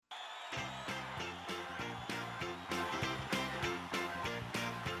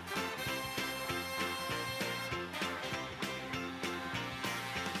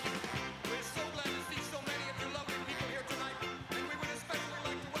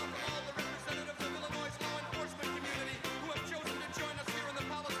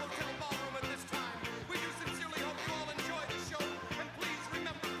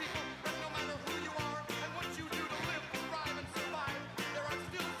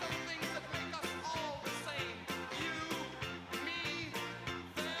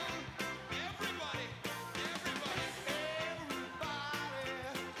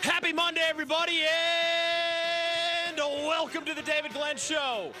Happy Monday, everybody, and welcome to the David Glenn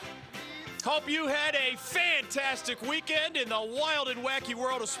Show. Hope you had a fantastic weekend in the wild and wacky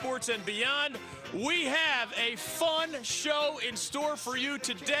world of sports and beyond. We have a fun show in store for you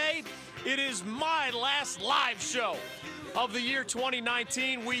today. It is my last live show of the year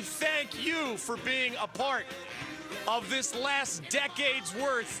 2019. We thank you for being a part of this last decade's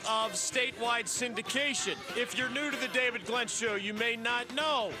worth of statewide syndication. If you're new to the David Glenn Show, you may not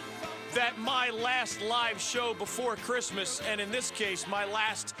know that my last live show before Christmas, and in this case, my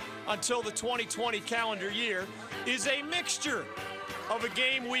last until the 2020 calendar year, is a mixture of a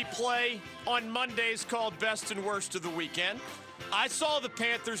game we play on Mondays called Best and Worst of the Weekend. I saw the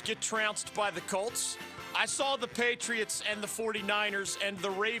Panthers get trounced by the Colts. I saw the Patriots and the 49ers and the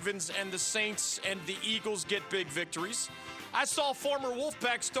Ravens and the Saints and the Eagles get big victories. I saw former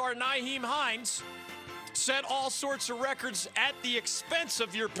Wolfpack star Nyheim Hines set all sorts of records at the expense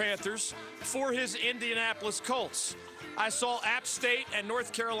of your Panthers for his Indianapolis Colts. I saw App State and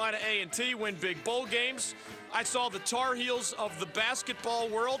North Carolina A&T win big bowl games. I saw the Tar Heels of the basketball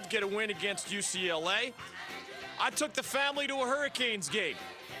world get a win against UCLA. I took the family to a Hurricanes game.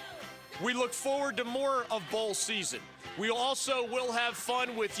 We look forward to more of bowl season. We also will have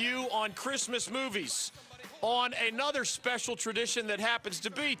fun with you on Christmas movies on another special tradition that happens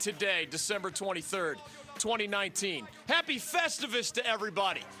to be today, December 23rd, 2019. Happy Festivus to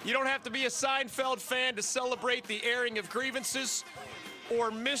everybody. You don't have to be a Seinfeld fan to celebrate the airing of grievances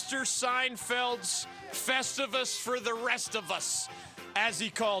or Mr. Seinfeld's Festivus for the rest of us, as he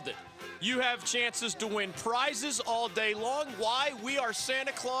called it. You have chances to win prizes all day long. Why? We are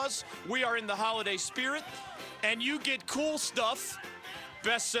Santa Claus. We are in the holiday spirit. And you get cool stuff,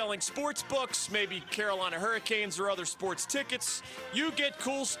 best-selling sports books, maybe Carolina Hurricanes or other sports tickets. You get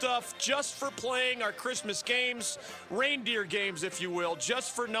cool stuff just for playing our Christmas games, reindeer games, if you will,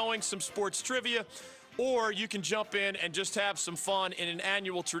 just for knowing some sports trivia. Or you can jump in and just have some fun in an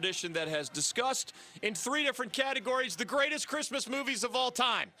annual tradition that has discussed in 3 different categories the greatest Christmas movies of all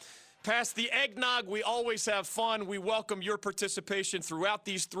time. Past the eggnog, we always have fun. We welcome your participation throughout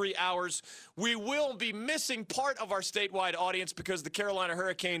these 3 hours. We will be missing part of our statewide audience because the Carolina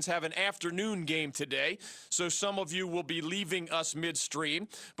Hurricanes have an afternoon game today, so some of you will be leaving us midstream.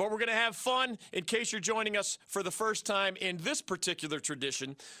 But we're going to have fun. In case you're joining us for the first time in this particular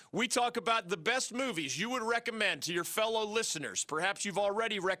tradition, we talk about the best movies you would recommend to your fellow listeners. Perhaps you've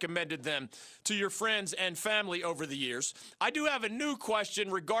already recommended them to your friends and family over the years. I do have a new question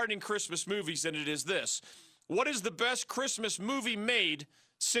regarding Christmas movies, and it is this. What is the best Christmas movie made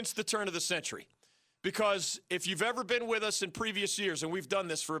since the turn of the century? Because if you've ever been with us in previous years, and we've done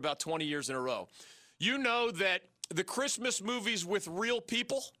this for about 20 years in a row, you know that the Christmas movies with real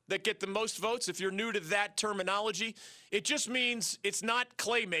people that get the most votes, if you're new to that terminology, it just means it's not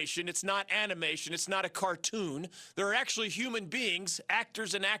claymation, it's not animation, it's not a cartoon. There are actually human beings,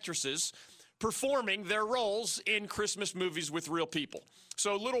 actors and actresses, performing their roles in Christmas movies with real people.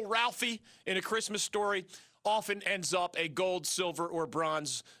 So little Ralphie in A Christmas Story often ends up a gold, silver, or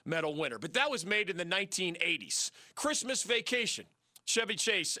bronze medal winner. But that was made in the 1980s. Christmas Vacation, Chevy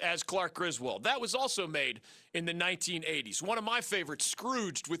Chase as Clark Griswold. That was also made in the 1980s. One of my favorites,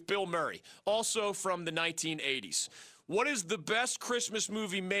 Scrooged with Bill Murray, also from the 1980s. What is the best Christmas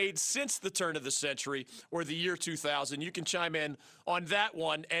movie made since the turn of the century or the year 2000? You can chime in on that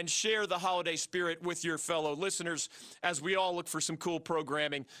one and share the holiday spirit with your fellow listeners as we all look for some cool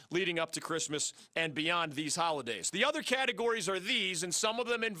programming leading up to Christmas and beyond these holidays. The other categories are these, and some of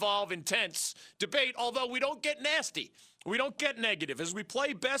them involve intense debate, although we don't get nasty. We don't get negative. As we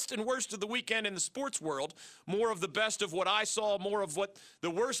play best and worst of the weekend in the sports world, more of the best of what I saw, more of what the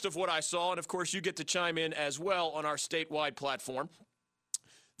worst of what I saw, and of course you get to chime in as well on our statewide platform.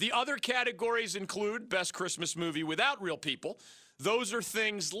 The other categories include best Christmas movie without real people. Those are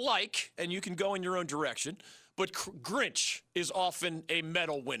things like, and you can go in your own direction, but Grinch is often a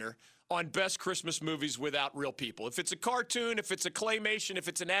medal winner on best Christmas movies without real people. If it's a cartoon, if it's a claymation, if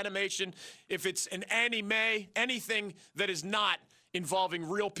it's an animation, if it's an anime, anything that is not involving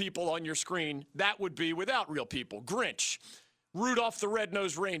real people on your screen, that would be without real people. Grinch, Rudolph the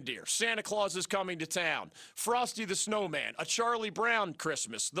Red-Nosed Reindeer, Santa Claus is Coming to Town, Frosty the Snowman, A Charlie Brown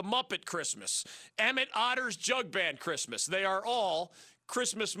Christmas, The Muppet Christmas, Emmett Otter's Jug Band Christmas. They are all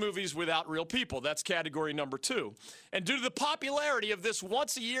Christmas movies without real people. That's category number 2. And due to the popularity of this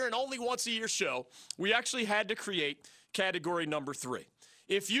once a year and only once a year show, we actually had to create category number 3.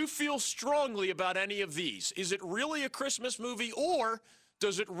 If you feel strongly about any of these, is it really a Christmas movie, or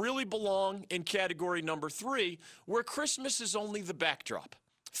does it really belong in category number 3, where Christmas is only the backdrop?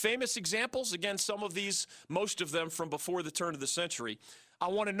 Famous examples, again, some of these, most of them from before the turn of the century. I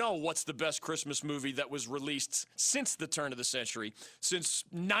want to know what's the best Christmas movie that was released since the turn of the century, since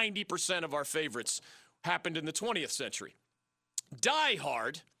 90% of our favorites happened in the 20th century. Die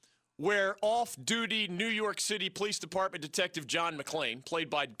Hard, where off-duty New York City Police Department Detective John McClane,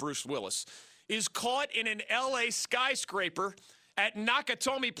 played by Bruce Willis, is caught in an L.A. skyscraper at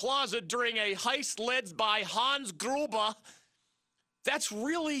Nakatomi Plaza during a heist led by Hans Gruber. That's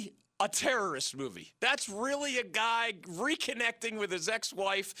really a terrorist movie. That's really a guy reconnecting with his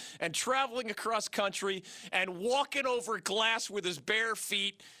ex-wife and traveling across country and walking over glass with his bare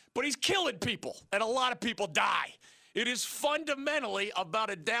feet, but he's killing people, and a lot of people die. It is fundamentally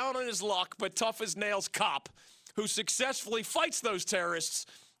about a down-on-his-luck but tough-as-nails cop who successfully fights those terrorists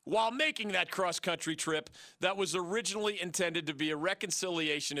while making that cross-country trip that was originally intended to be a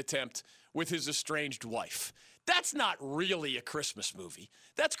reconciliation attempt with his estranged wife. That's not really a Christmas movie.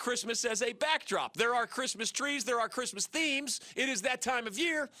 That's Christmas as a backdrop. There are Christmas trees, there are Christmas themes. It is that time of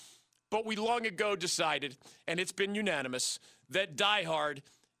year, but we long ago decided, and it's been unanimous, that Die Hard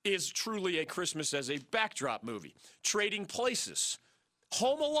is truly a Christmas as a backdrop movie. Trading Places.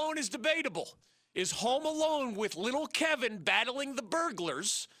 Home Alone is debatable. Is Home Alone with little Kevin battling the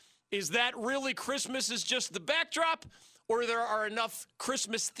burglars, is that really Christmas is just the backdrop? Or there are enough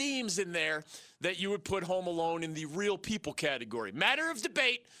Christmas themes in there that you would put Home Alone in the real people category? Matter of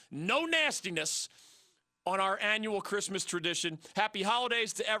debate, no nastiness on our annual Christmas tradition. Happy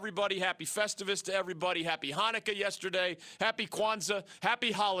holidays to everybody. Happy Festivus to everybody. Happy Hanukkah yesterday. Happy Kwanzaa.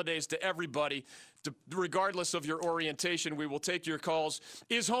 Happy holidays to everybody. Regardless of your orientation, we will take your calls.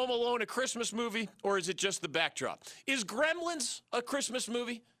 Is Home Alone a Christmas movie, or is it just the backdrop? Is Gremlins a Christmas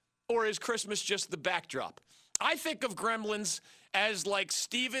movie, or is Christmas just the backdrop? I think of Gremlins as like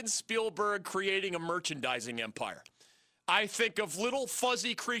Steven Spielberg creating a merchandising empire. I think of little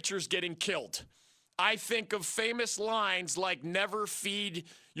fuzzy creatures getting killed. I think of famous lines like never feed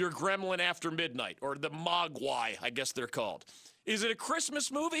your gremlin after midnight, or the Mogwai, I guess they're called. Is it a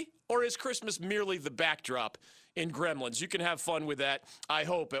Christmas movie, or is Christmas merely the backdrop in Gremlins? You can have fun with that, I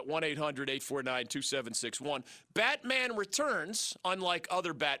hope, at 1-800-849-2761. Batman Returns, unlike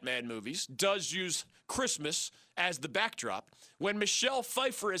other Batman movies, does use Christmas as the backdrop. When Michelle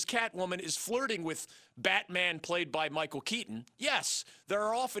Pfeiffer as Catwoman is flirting with Batman played by Michael Keaton, yes, there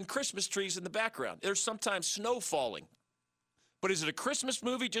are often Christmas trees in the background. There's sometimes snow falling. But is it a Christmas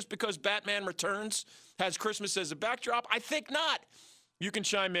movie just because Batman Returns has Christmas as a backdrop? I think not. You can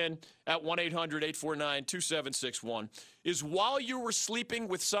chime in at 1-800-849-2761. Is While You Were Sleeping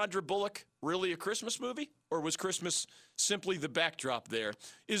with Sandra Bullock really a Christmas movie? Or was Christmas simply the backdrop there?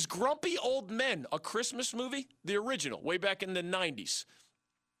 Is Grumpy Old Men a Christmas movie? The original, way back in the 90s.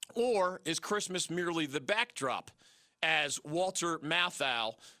 Or is Christmas merely the backdrop as Walter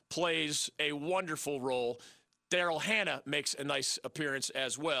Matthau plays a wonderful role? Daryl Hannah makes a nice appearance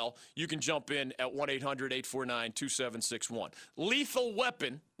as well. You can jump in at 1-800-849-2761. Lethal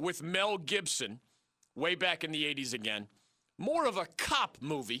Weapon with Mel Gibson, way back in the 80s again. More of a cop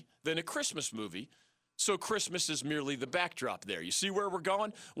movie than a Christmas movie, so Christmas is merely the backdrop there. You see where we're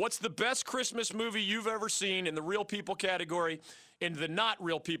going? What's the best Christmas movie you've ever seen in the real people category, in the not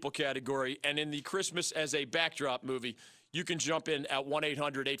real people category, and in the Christmas as a backdrop movie? You can jump in at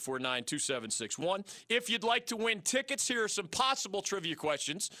 1-800-849-2761. If you'd like to win tickets, here are some possible trivia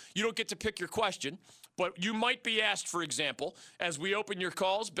questions. You don't get to pick your question, but you might be asked, for example, as we open your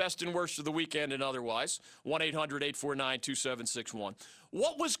calls, best and worst of the weekend and otherwise, 1-800-849-2761.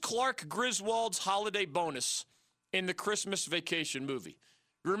 What was Clark Griswold's holiday bonus in the Christmas Vacation movie?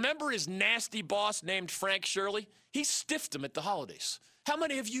 Remember his nasty boss named Frank Shirley? He stiffed him at the holidays. How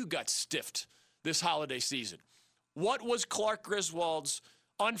many of you got stiffed this holiday season? What was Clark Griswold's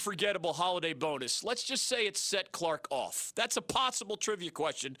unforgettable holiday bonus? Let's just say it set Clark off. That's a possible trivia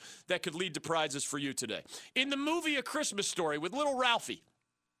question that could lead to prizes for you today. In the movie A Christmas Story with Little Ralphie,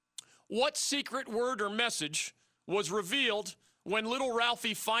 what secret word or message was revealed when little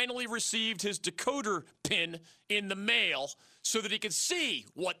Ralphie finally received his decoder pin in the mail so that he could see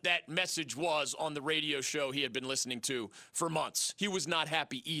what that message was on the radio show he had been listening to for months? He was not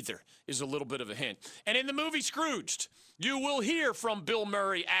happy either, is a little bit of a hint. And in the movie Scrooged, you will hear from Bill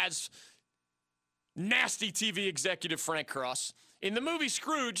Murray as nasty TV executive Frank Cross. In the movie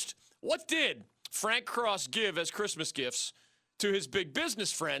Scrooged, what did Frank Cross give as Christmas gifts to his big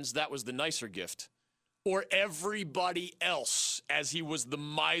business friends? That was the nicer gift. Or everybody else, as he was the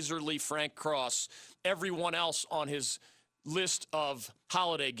miserly Frank Cross, everyone else on his list of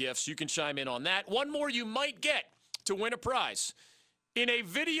holiday gifts. You can chime in on that. One more you might get to win a prize. In a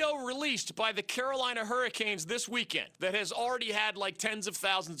video released by the Carolina Hurricanes this weekend that has already had like tens of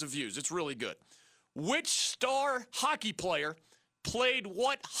thousands of views, it's really good. Which star hockey player played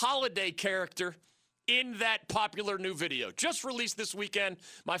what holiday character in that popular new video? Just released this weekend.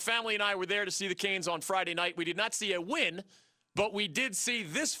 My family and I were there to see the Canes on Friday night. We did not see a win, but we did see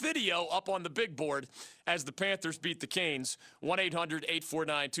this video up on the big board as the Panthers beat the Canes,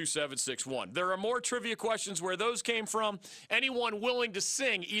 1-800-849-2761. There are more trivia questions where those came from. Anyone willing to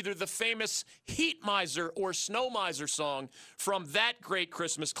sing either the famous Heat Miser or Snow Miser song from that great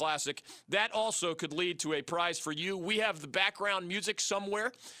Christmas classic, that also could lead to a prize for you. We have the background music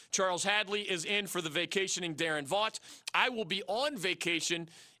somewhere. Charles Hadley is in for the vacationing Darren Vaught. I will be on vacation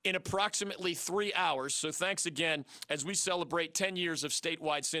in approximately 3 hours. So thanks again as we celebrate 10 years of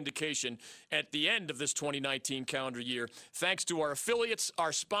statewide syndication at the end of this 2019 calendar year. Thanks to our affiliates,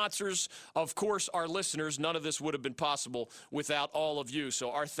 our sponsors, of course, our listeners. None of this would have been possible without all of you.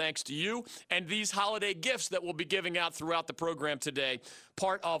 So our thanks to you and these holiday gifts that we'll be giving out throughout the program today,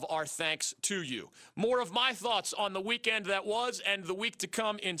 part of our thanks to you. More of my thoughts on the weekend that was and the week to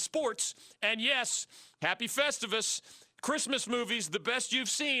come in sports. And yes, happy Festivus. Christmas movies, the best you've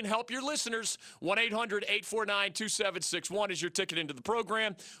seen. Help your listeners. 1-800-849-2761 is your ticket into the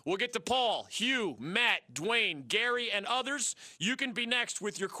program. We'll get to Paul, Hugh, Matt, Dwayne, Gary, and others. You can be next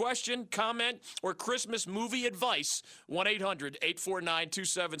with your question, comment, or Christmas movie advice.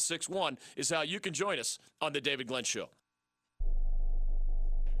 1-800-849-2761 is how you can join us on The David Glenn Show.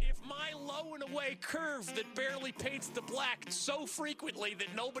 If my low and away curve that barely paints the black so frequently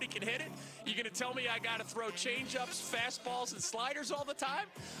that nobody can hit it, you're going to tell me I got to throw changeups, fastballs, and sliders all the time?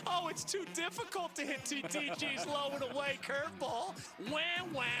 Oh, it's too difficult to hit TTG's low and away curveball. Wah,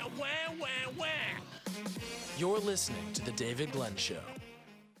 wah, wah, wah, wah. You're listening to The David Glenn Show.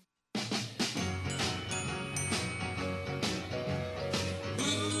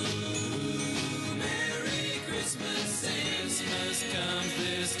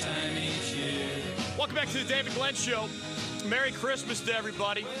 Welcome back to the David Glenn Show. Merry Christmas to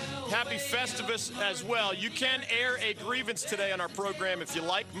everybody. Happy Festivus as well. You can air a grievance today on our program if you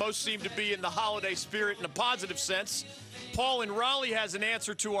like. Most seem to be in the holiday spirit in a positive sense. Paul in Raleigh has an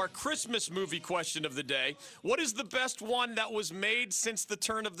answer to our Christmas movie question of the day. What is the best one that was made since the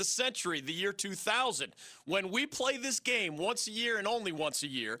turn of the century, the year 2000? When we play this game once a year and only once a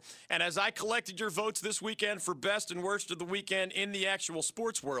year, and as I collected your votes this weekend for best and worst of the weekend in the actual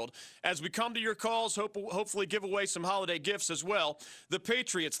sports world, as we come to your calls, hopefully give away some holiday gifts as well, the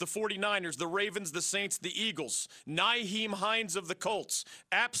Patriots, the 49ers, the Ravens, the Saints, the Eagles, Nyheim Hines of the Colts,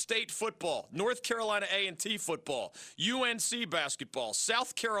 App State football, North Carolina A&T football, UNC basketball.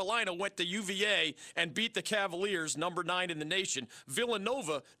 South Carolina went to UVA and beat the Cavaliers, number 9 in the nation.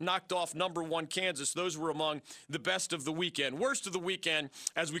 Villanova knocked off number 1 Kansas. Those were among the best of the weekend. Worst of the weekend,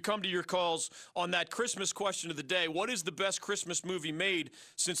 as we come to your calls on that Christmas question of the day, what is the best Christmas movie made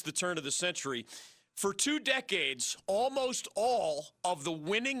since the turn of the century? For 2 decades, almost all of the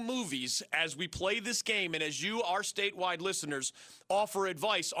winning movies as we play this game and as you, our statewide listeners, offer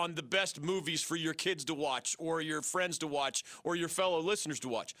advice on the best movies for your kids to watch or your friends to watch or your fellow listeners to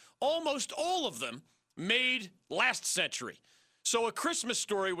watch, almost all of them made last century. So A Christmas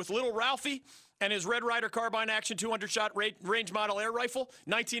Story with Little Ralphie and his Red Ryder carbine action 200-shot range model air rifle,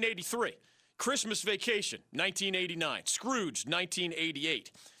 1983. Christmas Vacation, 1989. Scrooge, 1988.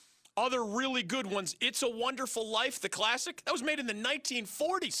 Other really good ones, It's a Wonderful Life, the classic, that was made in the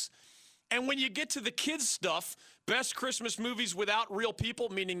 1940s. And when you get to the kids' stuff, best Christmas movies without real people,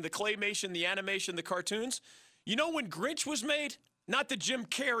 meaning the claymation, the animation, the cartoons, you know when Grinch was made? Not the Jim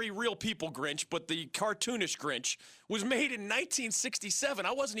Carrey real people Grinch, but the cartoonish Grinch was made in 1967.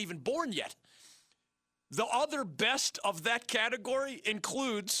 I wasn't even born yet. The other best of that category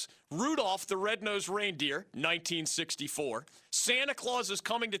includes Rudolph the Red-Nosed Reindeer, 1964. Santa Claus is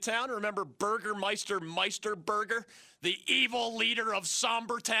Coming to Town. Remember Burgermeister Meisterburger, the evil leader of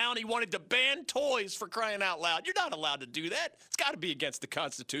Somber Town? He wanted to ban toys, for crying out loud. You're not allowed to do that. It's got to be against the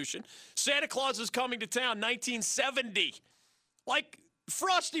Constitution. Santa Claus is Coming to Town, 1970. Like,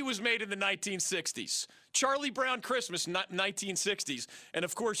 Frosty was made in the 1960s. Charlie Brown Christmas, 1960s. And,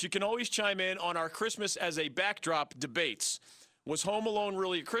 of course, you can always chime in on our Christmas as a backdrop debates. Was Home Alone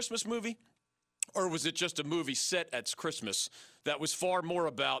really a Christmas movie? Or was it just a movie set at Christmas that was far more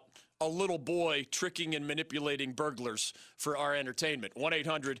about a little boy tricking and manipulating burglars for our entertainment?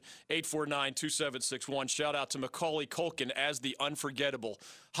 1-800-849-2761. Shout out to Macaulay Culkin as the unforgettable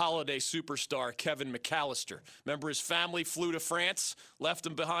holiday superstar Kevin McAllister. Remember his family flew to France, left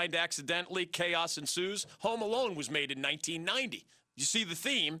him behind accidentally, chaos ensues. Home Alone was made in 1990. You see the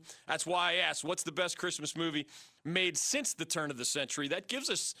theme? That's why I asked, what's the best Christmas movie made since the turn of the century? That gives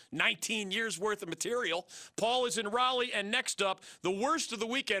us 19 years worth of material. Paul is in Raleigh, and next up, the worst of the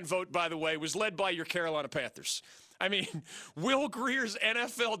weekend vote, by the way, was led by your Carolina Panthers. I mean, Will Greer's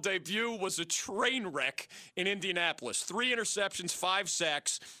NFL debut was a train wreck in Indianapolis. 3 interceptions, 5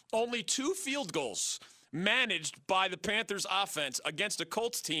 sacks, only 2 field goals managed by the Panthers offense against a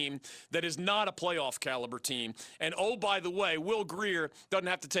Colts team that is not a playoff caliber team. And oh, by the way, Will Greer doesn't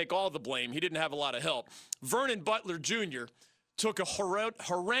have to take all the blame. He didn't have a lot of help. Vernon Butler Jr. took a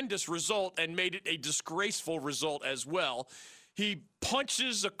horrendous result and made it a disgraceful result as well. He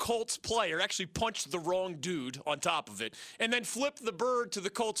punches a Colts player, actually punched the wrong dude on top of it, and then flipped the bird to the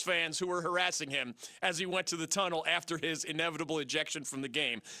Colts fans who were harassing him as he went to the tunnel after his inevitable ejection from the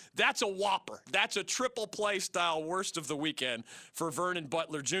game. That's a whopper. That's a triple play style worst of the weekend for Vernon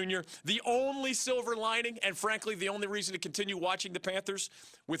Butler Jr. The only silver lining, and frankly the only reason to continue watching the Panthers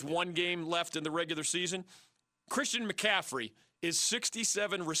with 1 game left in the regular season, Christian McCaffrey is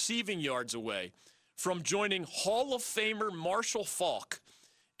 67 receiving yards away from joining Hall of Famer Marshall Faulk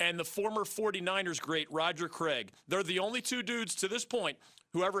and the former 49ers great Roger Craig. They're the only 2 dudes to this point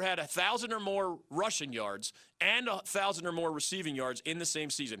who ever had 1,000 or more rushing yards and 1,000 or more receiving yards in the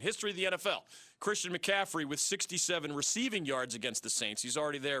same season. History of the NFL. Christian McCaffrey with 67 receiving yards against the Saints. He's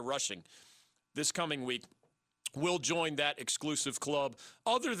already there rushing this coming week. Will join that exclusive club.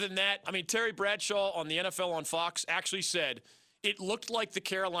 Other than that, I mean, Terry Bradshaw on the NFL on Fox actually said it looked like the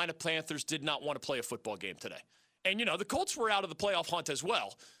Carolina Panthers did not want to play a football game today. And, you know, the Colts were out of the playoff hunt as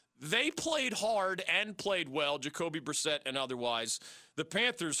well. They played hard and played well, Jacoby Brissett and otherwise. The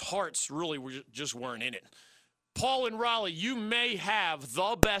Panthers' hearts really just weren't in it. Paul and Raleigh, you may have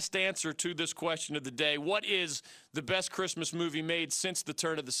the best answer to this question of the day. What is the best Christmas movie made since the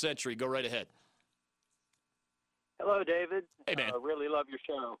turn of the century? Go right ahead. Hello, David. Hey, man. Really love your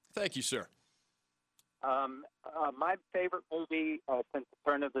show. Thank you, sir. My favorite movie since the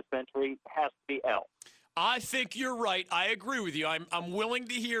turn of the century has to be Elf. I think you're right. I agree with you. I'm willing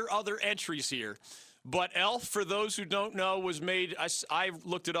to hear other entries here. But Elf, for those who don't know, was made, I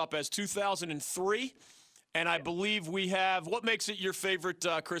looked it up, as 2003. And I believe we have, what makes it your favorite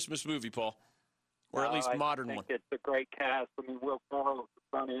Christmas movie, Paul? Or at least modern one? I think it's a great cast. I mean, Will Ferrell is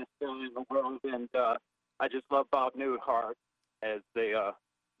the funniest guy in the world. And I just love Bob Newhart as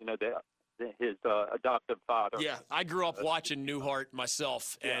his adoptive father. Yeah, I grew up watching Newhart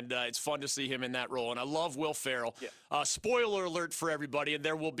myself, and it's fun to see him in that role. And I love Will Ferrell. Yeah. Spoiler alert for everybody, and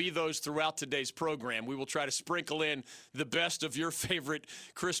there will be those throughout today's program. We will try to sprinkle in the best of your favorite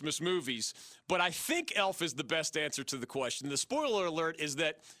Christmas movies. But I think Elf is the best answer to the question. The spoiler alert is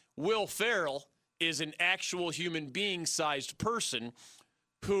that Will Ferrell is an actual human being-sized person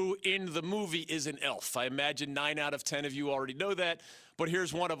who in the movie is an elf. I imagine 9 out of 10 of you already know that, but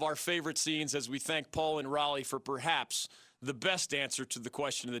here's one of our favorite scenes as we thank Paul and Raleigh for perhaps the best answer to the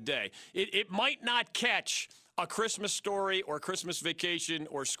question of the day. It might not catch A Christmas Story or Christmas Vacation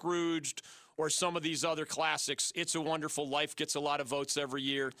or Scrooged or some of these other classics. It's a Wonderful Life gets a lot of votes every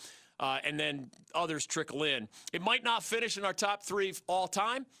year, and then others trickle in. It might not finish in our top 3 all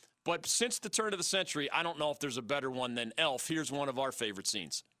time, but since the turn of the century, I don't know if there's a better one than Elf. Here's one of our favorite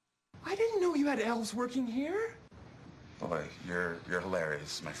scenes. I didn't know you had elves working here. Boy, you're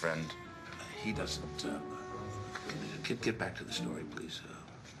hilarious, my friend. He doesn't. Get back to the story, please.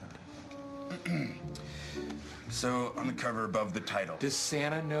 So, on the cover above the title. Does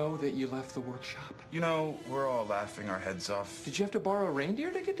Santa know that you left the workshop? You know, we're all laughing our heads off. Did you have to borrow a reindeer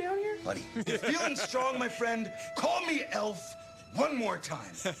to get down here? Buddy, you're feeling strong, my friend? Call me Elf. One more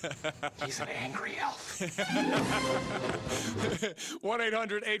time. He's an angry elf.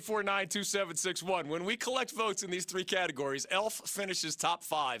 1-800-849-2761. When we collect votes in these 3 categories, Elf finishes top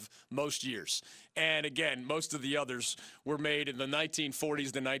 5 most years. And again, most of the others were made in the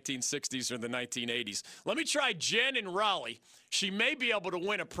 1940s, the 1960s, or the 1980s. Let me try Jen in Raleigh. She may be able to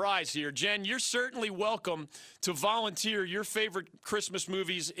win a prize here. Jen, you're certainly welcome to volunteer your favorite Christmas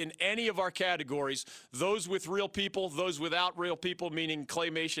movies in any of our categories, those with real people, those without real people, meaning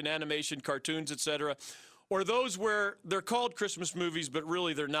claymation, animation, cartoons, etc., or those where they're called Christmas movies, but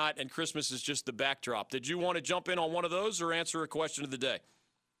really they're not, and Christmas is just the backdrop. Did you want to jump in on one of those or answer a question of the day?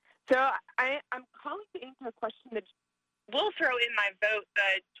 So I'm calling to answer a question that will throw in my vote.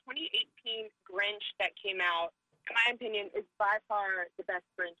 The 2018 Grinch that came out, in my opinion, is by far the best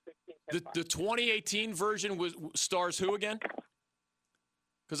Grinch we've seen so far. The 2018 version stars who again?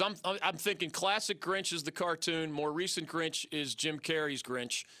 Because I'm thinking classic Grinch is the cartoon, more recent Grinch is Jim Carrey's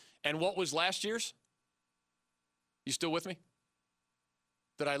Grinch, and what was last year's? You still with me?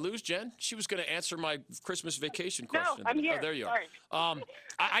 Did I lose Jen? She was going to answer my Christmas Vacation question. No, I'm here. Oh, there you Sorry. are.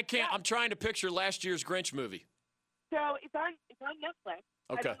 I can't. Yeah. I'm trying to picture last year's Grinch movie. So it's on Netflix.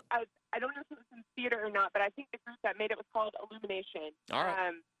 Okay. I don't know if it was in theater or not, but I think the group that made it was called Illumination. All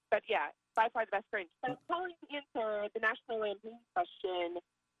right. But yeah, by far the best Grinch. But calling to answer the National Lampoon question,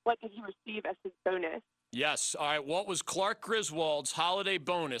 what did he receive as his bonus? Yes. All right. What was Clark Griswold's holiday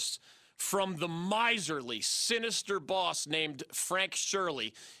bonus from the miserly, sinister boss named Frank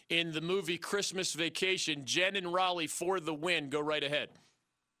Shirley in the movie Christmas Vacation? Jen and Raleigh for the win. Go right ahead.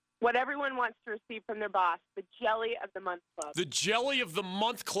 What everyone wants to receive from their boss, the Jelly of the Month Club. The Jelly of the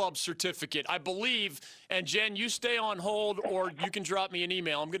Month Club certificate, I believe. And Jen, you stay on hold, or you can drop me an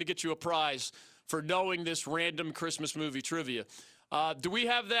email. I'm going to get you a prize for knowing this random Christmas movie trivia. Do we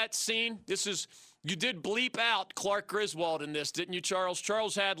have that scene? You did bleep out Clark Griswold in this, didn't you, Charles?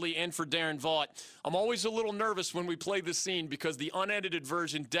 Charles Hadley in for Darren Vaught. I'm always a little nervous when we play this scene because the unedited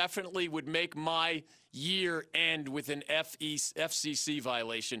version definitely would make my year end with an FCC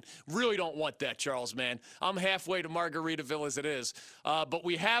violation. Really don't want that, Charles, man. I'm halfway to Margaritaville as it is. But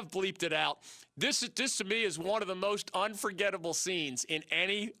we have bleeped it out. This to me is one of the most unforgettable scenes in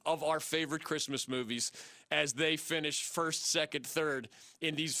any of our favorite Christmas movies as they finish first, second, third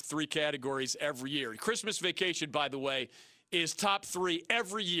in these three categories every year. Christmas Vacation, by the way, is top 3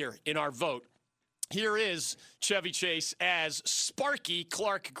 every year in our vote. Here is Chevy Chase as Sparky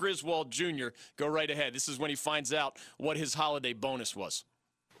Clark Griswold Jr. Go right ahead. This is when he finds out what his holiday bonus was.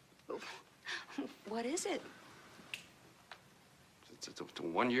 What is it? It's a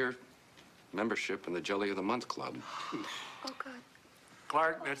 1-year membership in the Jelly of the Month Club. Oh, God.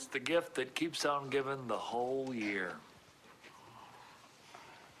 Clark, that's the gift that keeps on giving the whole year.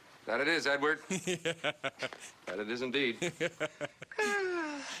 That it is, Edward. That it is indeed.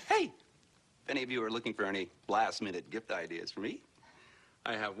 Hey, if any of you are looking for any last-minute gift ideas for me,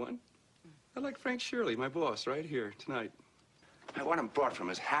 I have one. I like Frank Shirley, my boss, right here tonight. I want him brought from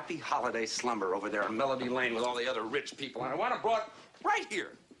his happy holiday slumber over there on Melody Lane with all the other rich people, and I want him brought right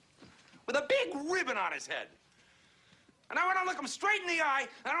here with a big ribbon on his head. And I want to look him straight in the eye,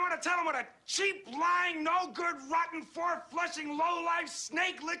 and I want to tell him what a cheap, lying, no-good, rotten, four-flushing, low-life,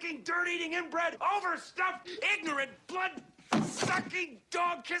 snake-licking, dirt-eating, inbred, overstuffed, ignorant, blood-sucking,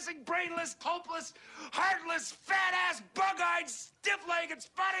 dog-kissing, brainless, hopeless, heartless, fat-ass, bug-eyed, stiff-legged,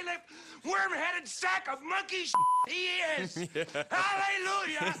 spotty-lipped, worm-headed sack of monkey shit he is. Yeah.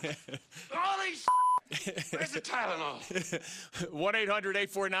 Hallelujah! Holy shit! Where's the Tylenol?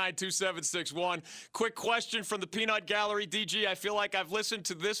 1-800-849-2761. Quick question from the Peanut Gallery. DG, I feel like I've listened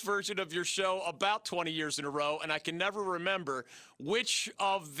to this version of your show about 20 years in a row, and I can never remember which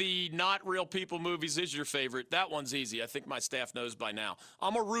of the Not Real People movies is your favorite. That one's easy. I think my staff knows by now.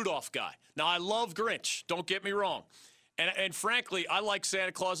 I'm a Rudolph guy. Now, I love Grinch. Don't get me wrong. And frankly, I like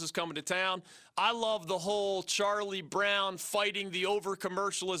Santa Claus is Coming to Town. I love the whole Charlie Brown fighting the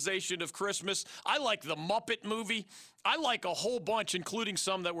over-commercialization of Christmas. I like the Muppet movie. I like a whole bunch, including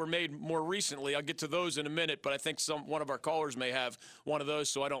some that were made more recently. I'll get to those in a minute, but I think one of our callers may have one of those,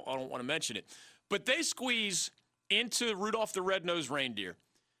 so I don't want to mention it. But they squeeze into Rudolph the Red-Nosed Reindeer,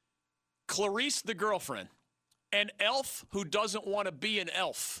 Clarice the girlfriend, an elf who doesn't want to be an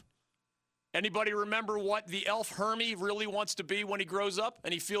elf. Anybody remember what the elf Hermie really wants to be when he grows up?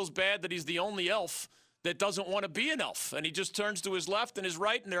 And he feels bad that he's the only elf that doesn't want to be an elf. And he just turns to his left and his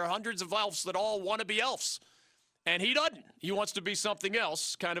right, and there are hundreds of elves that all want to be elves. And he doesn't. He wants to be something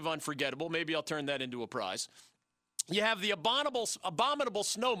else, kind of unforgettable. Maybe I'll turn that into a prize. You have the abominable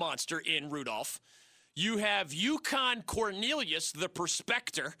snow monster in Rudolph. You have Yukon Cornelius, the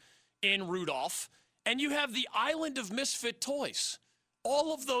prospector, in Rudolph. And you have the Island of Misfit Toys.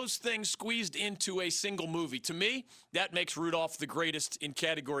 All of those things squeezed into a single movie. To me, that makes Rudolph the greatest in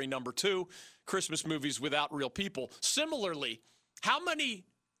category number 2, Christmas movies without real people. Similarly, how many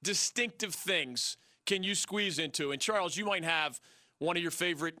distinctive things can you squeeze into? And Charles, you might have one of your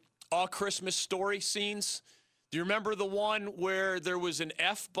favorite A Christmas Story scenes. Do you remember the one where there was an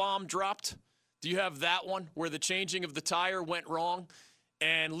F-bomb dropped? Do you have that one where the changing of the tire went wrong?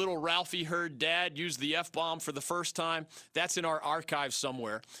 And little Ralphie heard Dad use the F-bomb for the first time. That's in our archive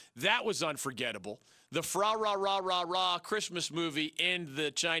somewhere. That was unforgettable. The Fra-Ra-Ra-Ra-Ra Christmas movie in the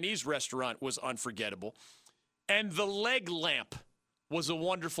Chinese restaurant was unforgettable. And the leg lamp was a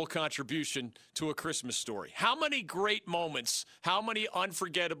wonderful contribution to A Christmas Story. How many great moments, how many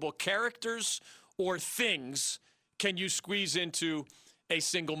unforgettable characters or things can you squeeze into a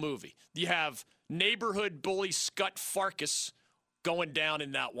single movie? You have neighborhood bully Scut Farkas going down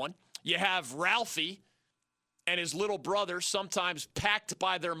in that one. You have Ralphie and his little brother sometimes packed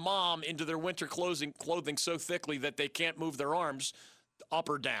by their mom into their winter clothing so thickly that they can't move their arms. up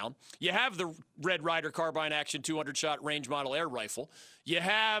or down. You have the Red Ryder Carbine Action 200-shot range model air rifle. You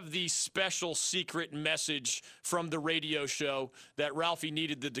have the special secret message from the radio show that Ralphie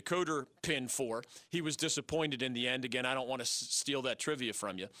needed the decoder pin for. He was disappointed in the end. Again, I don't want to steal that trivia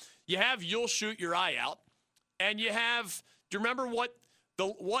from you. You have You'll Shoot Your Eye Out. And you have, do you remember what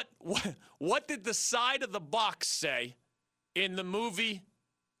did the side of the box say in the movie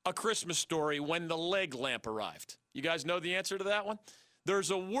A Christmas Story when the leg lamp arrived? You guys know the answer to that one?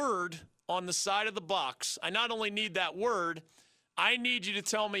 There's a word on the side of the box. I not only need that word, I need you to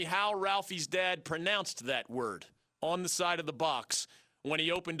tell me how Ralphie's dad pronounced that word on the side of the box when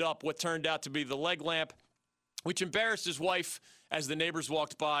he opened up what turned out to be the leg lamp, which embarrassed his wife as the neighbors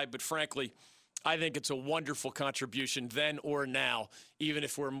walked by. But frankly, I think it's a wonderful contribution then or now, even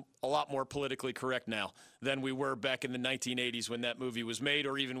if we're a lot more politically correct now than we were back in the 1980s when that movie was made,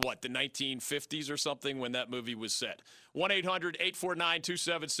 or even, the 1950s or something when that movie was set.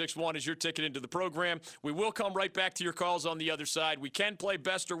 1-800-849-2761 is your ticket into the program. We will come right back to your calls on the other side. We can play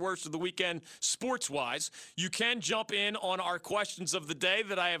best or worst of the weekend sports-wise. You can jump in on our questions of the day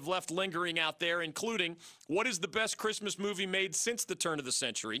that I have left lingering out there, including what is the best Christmas movie made since the turn of the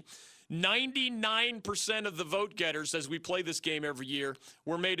century? 99% of the vote getters, as we play this game every year,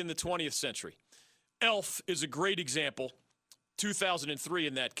 were made in the 20th century. Elf is a great example, 2003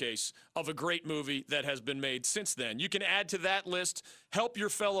 in that case, of a great movie that has been made since then. You can add to that list, help your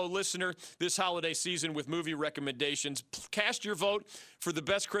fellow listener this holiday season with movie recommendations. Cast your vote for the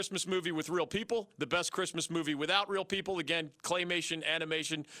best Christmas movie with real people, the best Christmas movie without real people. Again, claymation,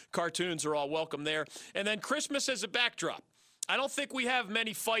 animation, cartoons are all welcome there. And then Christmas as a backdrop. I don't think we have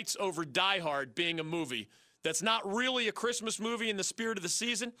many fights over Die Hard being a movie that's not really a Christmas movie in the spirit of the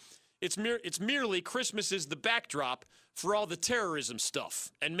season. It's merely Christmas is the backdrop for all the terrorism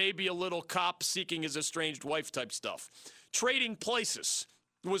stuff and maybe a little cop seeking his estranged wife type stuff. Trading Places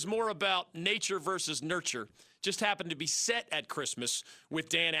was more about nature versus nurture. Just happened to be set at Christmas with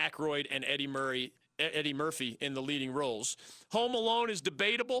Dan Aykroyd and Eddie Murphy in the leading roles. Home Alone is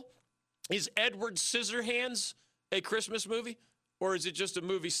debatable. Is Edward Scissorhands a Christmas movie, or is it just a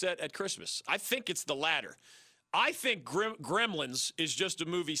movie set at Christmas? I think it's the latter. I think Gremlins is just a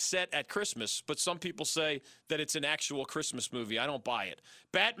movie set at Christmas, but some people say that it's an actual Christmas movie. I don't buy it.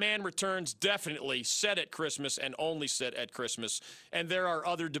 Batman Returns definitely set at Christmas and only set at Christmas, and there are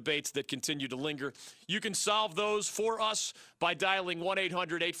other debates that continue to linger. You can solve those for us by dialing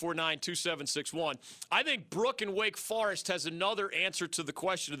 1-800-849-2761. I think Brooke in Wake Forest has another answer to the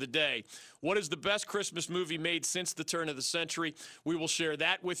question of the day. What is the best Christmas movie made since the turn of the century? We will share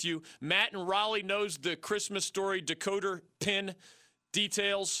that with you. Matt in Raleigh knows the Christmas Story decoder pin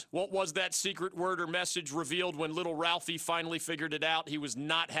details. What was that secret word or message revealed when little Ralphie finally figured it out? He was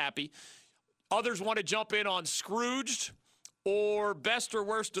not happy. Others want to jump in on Scrooged or best or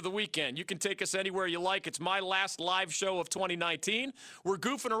worst of the weekend. You can take us anywhere you like. It's my last live show of 2019. We're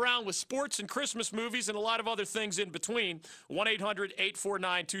goofing around with sports and Christmas movies and a lot of other things in between.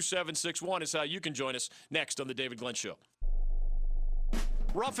 1-800-849-2761 is how you can join us next on The David Glenn Show.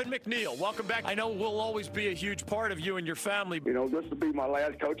 Ruffin McNeil, welcome back. I know we'll always be a huge part of you and your family. You know, this will be my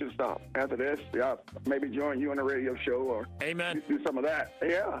last coaching stop. After this, maybe join you on the radio show or Amen. Do some of that.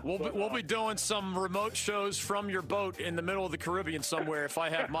 Yeah. We'll be doing some remote shows from your boat in the middle of the Caribbean somewhere if I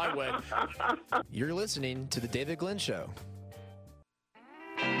have my way. You're listening to The David Glenn Show.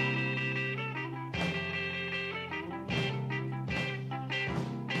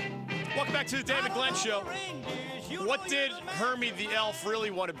 Welcome back to The David Glenn Show. What did Hermie the Elf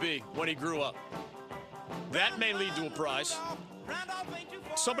really want to be when he grew up? That may lead to a prize.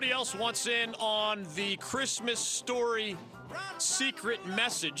 Somebody else wants in on the Christmas Story secret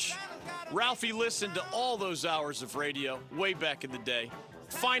message. Ralphie listened to all those hours of radio way back in the day.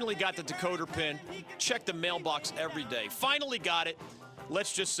 Finally got the decoder pin. Checked the mailbox every day. Finally got it.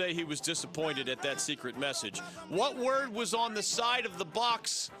 Let's just say he was disappointed at that secret message. What word was on the side of the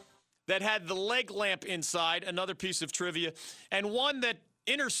box that had the leg lamp inside? Another piece of trivia, and one that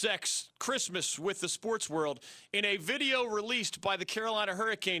intersects Christmas with the sports world. In a video released by the Carolina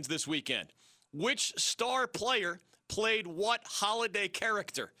Hurricanes this weekend, which star player played what holiday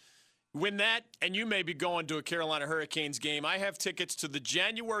character? Win that, and you may be going to a Carolina Hurricanes game. I have tickets to the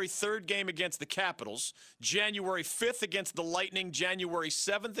January 3rd game against the Capitals, January 5th against the Lightning, January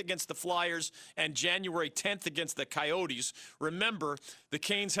 7th against the Flyers, and January 10th against the Coyotes. Remember, the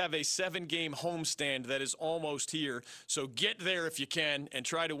Canes have a 7-game homestand that is almost here, so get there if you can and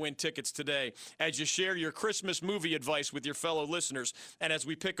try to win tickets today as you share your Christmas movie advice with your fellow listeners, and as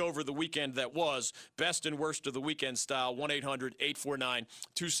we pick over the weekend that was, best and worst of the weekend style,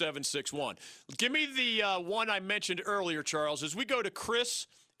 1-800-849-2761. 761. Give me the one I mentioned earlier, Charles. As we go to Chris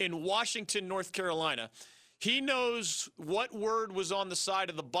in Washington, North Carolina, he knows what word was on the side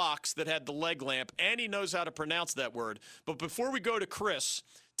of the box that had the leg lamp, and he knows how to pronounce that word. But before we go to Chris,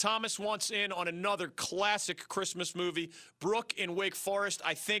 Thomas wants in on another classic Christmas movie. Brooke in Wake Forest,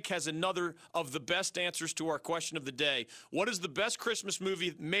 I think, has another of the best answers to our question of the day. What is the best Christmas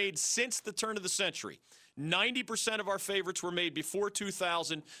movie made since the turn of the century? 90% of our favorites were made before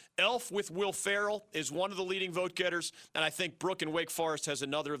 2000. Elf with Will Ferrell is one of the leading vote getters, and I think Brooke in Wake Forest has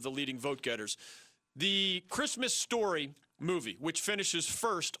another of the leading vote getters. The Christmas Story movie, which finishes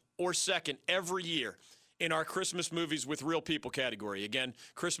first or second every year in our Christmas movies with real people category. Again,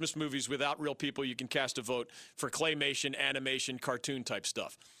 Christmas movies without real people, you can cast a vote for claymation, animation, cartoon type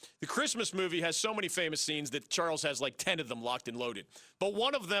stuff. The Christmas movie has so many famous scenes that Charles has like 10 of them locked and loaded. But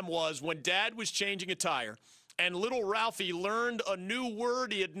one of them was when Dad was changing a tire and little Ralphie learned a new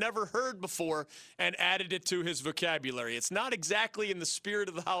word he had never heard before and added it to his vocabulary. It's not exactly in the spirit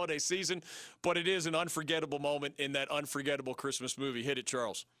of the holiday season, but it is an unforgettable moment in that unforgettable Christmas movie. Hit it,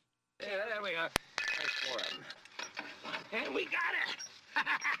 Charles. Yeah, there we go. There's 4 of them. And we got it!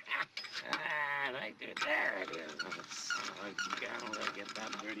 Right there. There it is. I'll get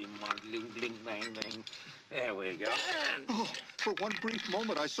that dirty mug. Bling, bling, bang, bang. There we go. And... Oh, for one brief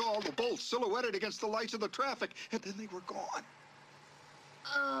moment, I saw all the bolts silhouetted against the lights of the traffic, and then they were gone.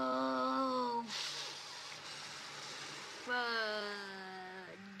 Oh,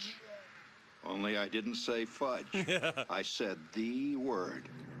 fudge. Only I didn't say fudge. I said the word,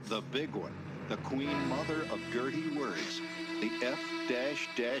 the big one, the queen mother of dirty words, the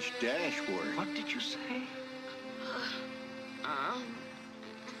F-dash-dash-dash word. What did you say?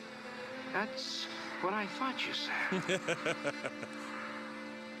 That's what I thought you said. In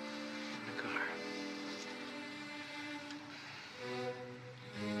the car.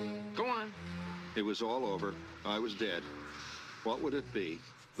 Go on. It was all over. I was dead. What would it be?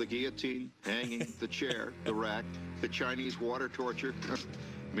 The guillotine, hanging, the chair, the rack, the Chinese water torture?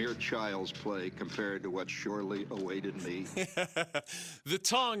 Mere child's play compared to what surely awaited me. The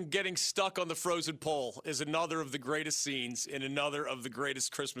tongue getting stuck on the frozen pole is another of the greatest scenes in another of the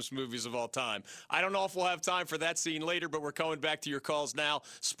greatest Christmas movies of all time. I don't know if we'll have time for that scene later, but we're coming back to your calls now.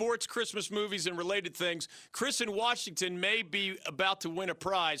 Sports, Christmas movies, and related things. Chris in Washington may be about to win a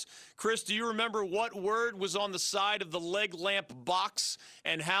prize. Chris, do you remember what word was on the side of the leg lamp box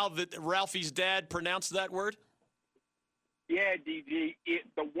and how Ralphie's dad pronounced that word? Yeah, DG.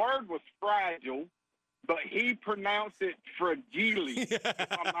 The word was fragile, but he pronounced it fragile, if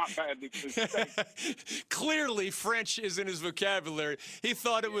I'm not badly mistaken. Clearly, French is in his vocabulary. He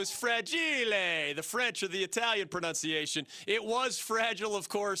thought it was fragile, the French or the Italian pronunciation. It was fragile, of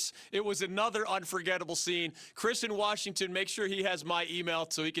course. It was another unforgettable scene. Chris in Washington, make sure he has my email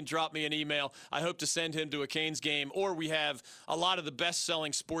so he can drop me an email. I hope to send him to a Canes game, or we have a lot of the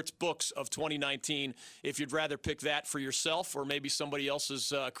best-selling sports books of 2019 if you'd rather pick that for yourself or maybe somebody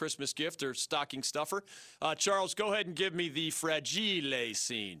else's Christmas gift or stocking stuffer. Charles, go ahead and give me the fragile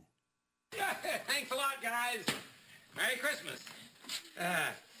scene. Thanks a lot, guys. Merry Christmas.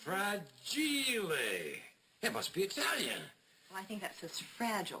 Fragile. It must be Italian. Well, I think that says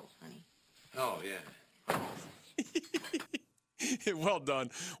fragile, honey. Oh, yeah. Well done.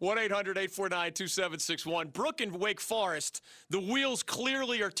 1-800-849-2761. Brooke in Wake Forest, the wheels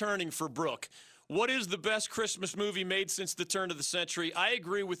clearly are turning for Brooke. What is the best Christmas movie made since the turn of the century? I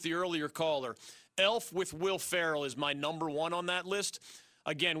agree with the earlier caller. Elf with Will Ferrell is my number one on that list.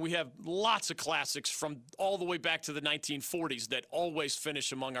 Again, we have lots of classics from all the way back to the 1940s that always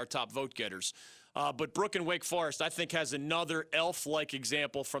finish among our top vote getters. But Brooke in Wake Forest, I think, has another Elf-like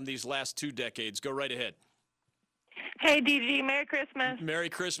example from these last 2 decades. Go right ahead. Hey, DG, Merry Christmas. Merry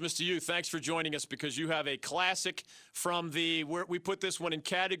Christmas to you. Thanks for joining us because you have a classic from we put this one in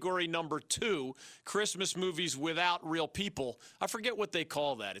category number 2, Christmas movies without real people. I forget what they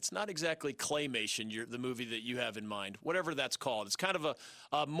call that. It's not exactly claymation, the movie that you have in mind, whatever that's called. It's kind of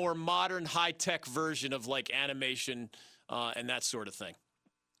a more modern, high-tech version of like animation and that sort of thing.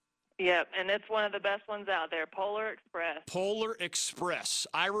 Yep, and it's one of the best ones out there, Polar Express. Polar Express.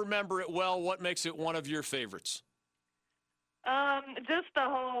 I remember it well. What makes it one of your favorites? Just the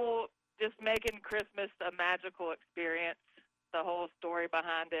whole, just making Christmas a magical experience, the whole story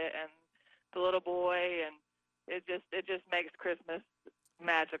behind it, and the little boy, and it just makes Christmas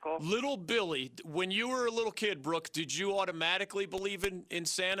magical. Little Billy, when you were a little kid, Brooke, did you automatically believe in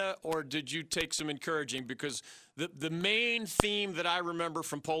Santa, or did you take some encouraging? Because the main theme that I remember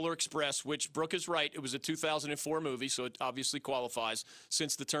from Polar Express, which Brooke is right, it was a 2004 movie, so it obviously qualifies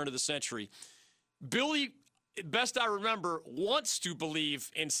since the turn of the century. Billy best I remember, wants to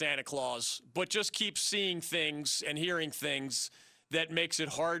believe in Santa Claus, but just keeps seeing things and hearing things that makes it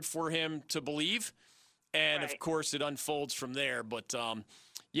hard for him to believe. And, of course, it unfolds from there. But,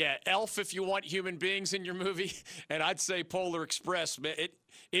 yeah, Elf, if you want human beings in your movie, and I'd say Polar Express, it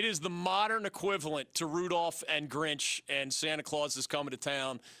is the modern equivalent to Rudolph and Grinch and Santa Claus is Coming to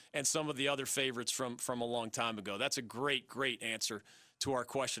Town and some of the other favorites from a long time ago. That's a great, great answer to our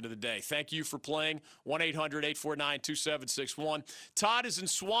question of the day. Thank you for playing. 1-800-849-2761. Todd is in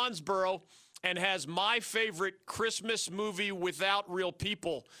Swansboro and has my favorite Christmas movie without real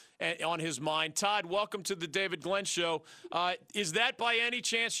people on his mind. Todd, welcome to the David Glenn Show. Is that by any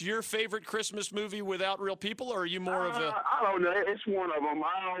chance your favorite Christmas movie without real people, or are you more of a... I don't know. It's one of them.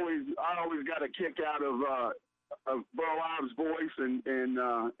 I always got a kick out of Bo Ives' voice and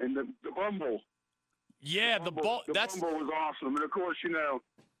the Bumble. Yeah, the Bumble was awesome. And, of course,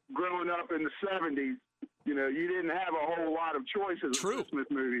 growing up in the 70s, you didn't have a whole lot of choices of Christmas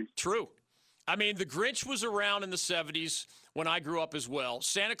movies. True. I mean, The Grinch was around in the 70s when I grew up as well.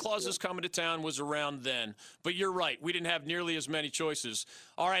 Santa Claus is Coming to Town was around then. But you're right. We didn't have nearly as many choices.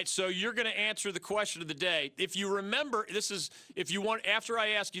 All right, so you're going to answer the question of the day. If you remember, after I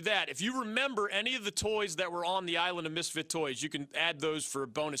ask you that, if you remember any of the toys that were on the Island of Misfit Toys, you can add those for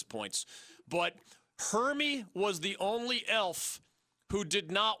bonus points. But Hermie was the only elf who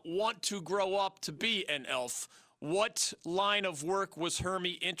did not want to grow up to be an elf. What line of work was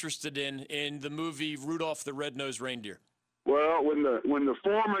Hermie interested in the movie Rudolph the Red-Nosed Reindeer? Well, when the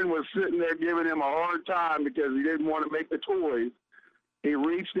foreman was sitting there giving him a hard time because he didn't want to make the toys, he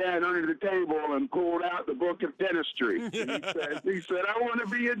reached down under the table and pulled out the book of dentistry. And he said, I want to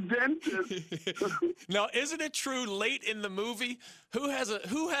be a dentist. Now, isn't it true late in the movie, who has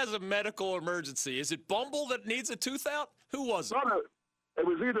a medical emergency? Is it Bumble that needs a tooth out? Who was it? No. It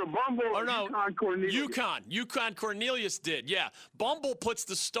was either Bumble or Yukon Cornelius. Yukon Cornelius did, yeah. Bumble puts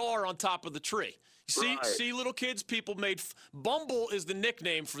the star on top of the tree. See, little kids, people made... Bumble is the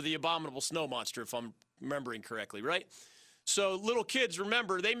nickname for the abominable snow monster, if I'm remembering correctly, right? So little kids,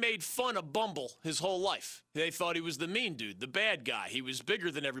 remember, they made fun of Bumble his whole life. They thought he was the mean dude, the bad guy. He was bigger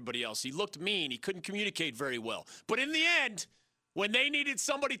than everybody else. He looked mean. He couldn't communicate very well. But in the end, when they needed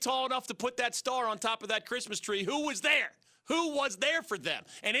somebody tall enough to put that star on top of that Christmas tree, who was there? Who was there for them?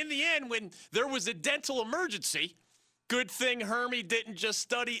 And in the end, when there was a dental emergency, good thing Hermie didn't just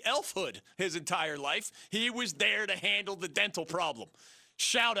study elfhood his entire life. He was there to handle the dental problem.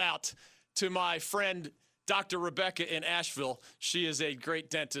 Shout out to my friend, Dr. Rebecca in Asheville. She is a great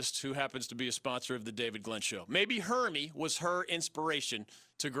dentist who happens to be a sponsor of the David Glenn Show. Maybe Hermie was her inspiration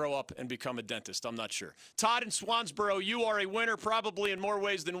to grow up and become a dentist. I'm not sure. Todd in Swansboro, you are a winner probably in more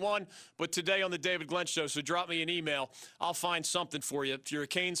ways than one, but today on the David Glenn Show, so drop me an email. I'll find something for you. If you're a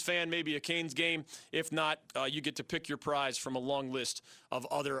Canes fan, maybe a Canes game. If not, you get to pick your prize from a long list of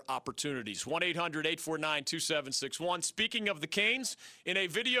other opportunities. 1-800-849-2761. Speaking of the Canes, in a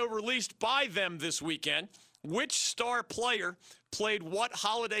video released by them this weekend, which star player played what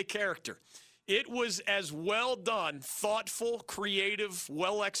holiday character? It was as well done, thoughtful, creative,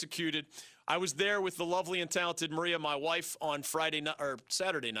 well executed. I was there with the lovely and talented Maria, my wife, on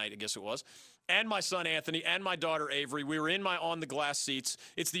Saturday night, I guess it was, and my son Anthony and my daughter Avery. We were in my on-the-glass seats.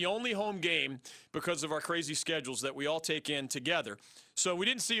 It's the only home game because of our crazy schedules that we all take in together. So we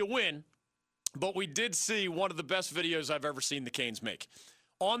didn't see a win, but we did see one of the best videos I've ever seen the Canes make.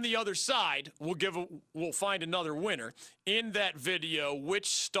 On the other side, we'll find another winner. In that video, which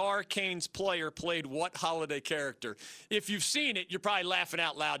star Canes player played what holiday character? If you've seen it, you're probably laughing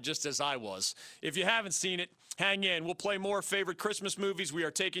out loud just as I was. If you haven't seen it, hang in. We'll play more favorite Christmas movies. We are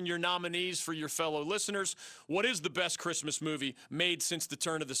taking your nominees for your fellow listeners. What is the best Christmas movie made since the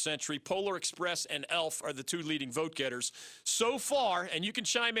turn of the century? Polar Express and Elf are the two leading vote getters. So far, and you can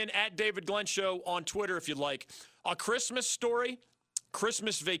chime in at David Glenn Show on Twitter if you'd like, A Christmas Story,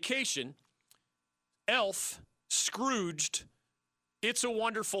 Christmas Vacation, Elf, Scrooged, It's a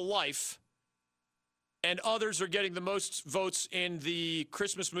Wonderful Life, and others are getting the most votes in the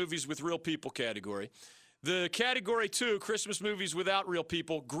Christmas movies with real people category. The category 2, Christmas movies without real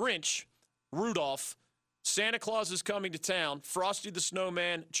people, Grinch, Rudolph, Santa Claus is Coming to Town, Frosty the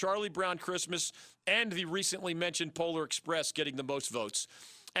Snowman, Charlie Brown Christmas, and the recently mentioned Polar Express getting the most votes.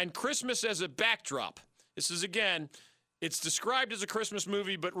 And Christmas as a backdrop. This is, again, it's described as a Christmas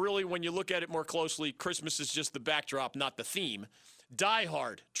movie, but really when you look at it more closely, Christmas is just the backdrop, not the theme. Die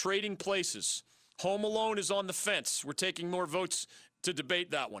Hard, Trading Places. Home Alone is on the fence. We're taking more votes to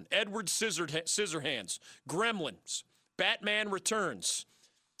debate that one. Edward Scissorhands, Gremlins, Batman Returns,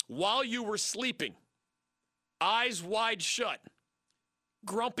 While You Were Sleeping, Eyes Wide Shut,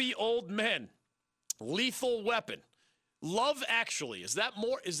 Grumpy Old Men, Lethal Weapon. Love Actually. Is that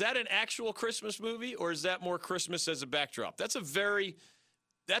an actual Christmas movie, or is that more Christmas as a backdrop? That's a very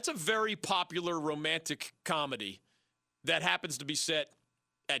popular romantic comedy that happens to be set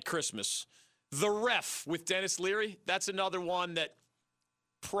at Christmas. The Ref with Dennis Leary. That's another one that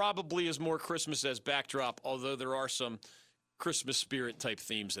probably is more Christmas as backdrop, although there are some Christmas spirit type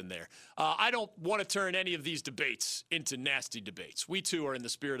themes in there. I don't want to turn any of these debates into nasty debates. We too are in the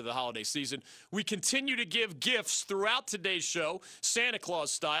spirit of the holiday season. We continue to give gifts throughout today's show, Santa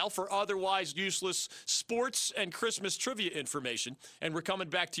Claus style, for otherwise useless sports and Christmas trivia information. And we're coming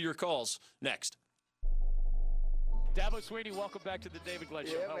back to your calls next. Dabo Sweeney, welcome back to the David Glenn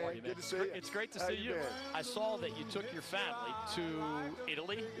Show. How are you, man? Good to see you. It's great to How see you you. been? I saw that you took your family to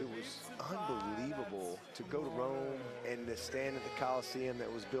Italy. It was unbelievable to go to Rome and to stand at the Colosseum that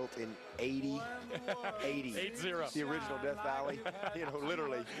was built in 80. 8-0. The original Death Valley,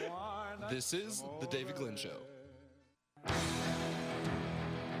 literally. This is the David Glenn Show.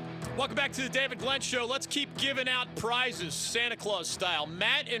 Welcome back to the David Glenn Show. Let's keep giving out prizes, Santa Claus style.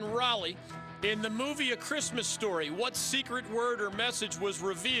 Matt in Raleigh, in the movie A Christmas Story, what secret word or message was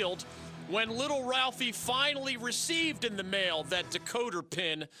revealed when little Ralphie finally received in the mail that decoder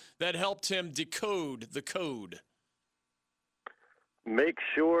pin that helped him decode the code? Make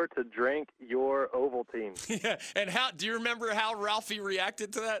sure to drink your Ovaltine. Yeah, and do you remember how Ralphie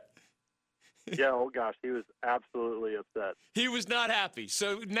reacted to that? Yeah, oh gosh, he was absolutely upset. He was not happy.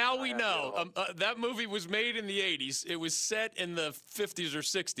 So now we know that movie was made in the 80s. It was set in the 50s or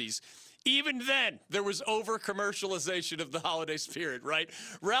 60s. Even then, there was over-commercialization of the holiday spirit, right?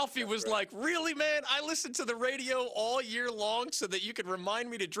 Ralphie was like, really, man? I listened to the radio all year long so that you could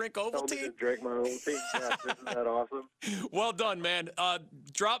remind me to drink Ovaltine? Tell me to drink my Ovaltine. Yeah, isn't that awesome? Well done, man.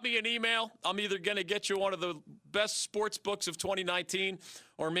 Drop me an email. I'm either going to get you one of the best sports books of 2019,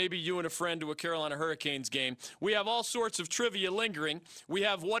 or maybe you and a friend to a Carolina Hurricanes game. We have all sorts of trivia lingering. We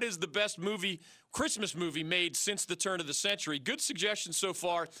have what is the best Christmas movie made since the turn of the century. Good suggestions so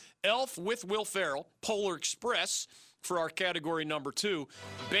far. Elf with Will Ferrell, Polar Express for our category number 2.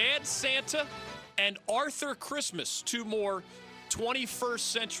 Bad Santa and Arthur Christmas, 2 more 21st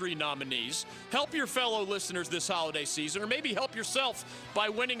century nominees. Help your fellow listeners this holiday season, or maybe help yourself by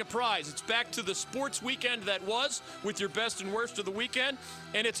winning a prize. It's back to the sports weekend that was with your best and worst of the weekend,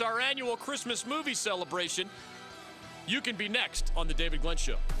 and it's our annual Christmas movie celebration. You can be next on The David Glenn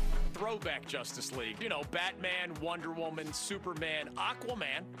Show. Throwback Justice League. You know, Batman, Wonder Woman, Superman,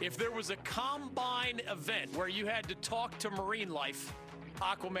 Aquaman. If there was a combine event where you had to talk to marine life,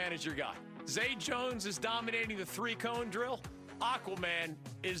 Aquaman is your guy. Zay Jones is dominating the 3-cone drill. Aquaman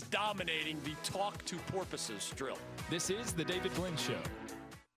is dominating the talk to porpoises drill. This is The David Glenn Show.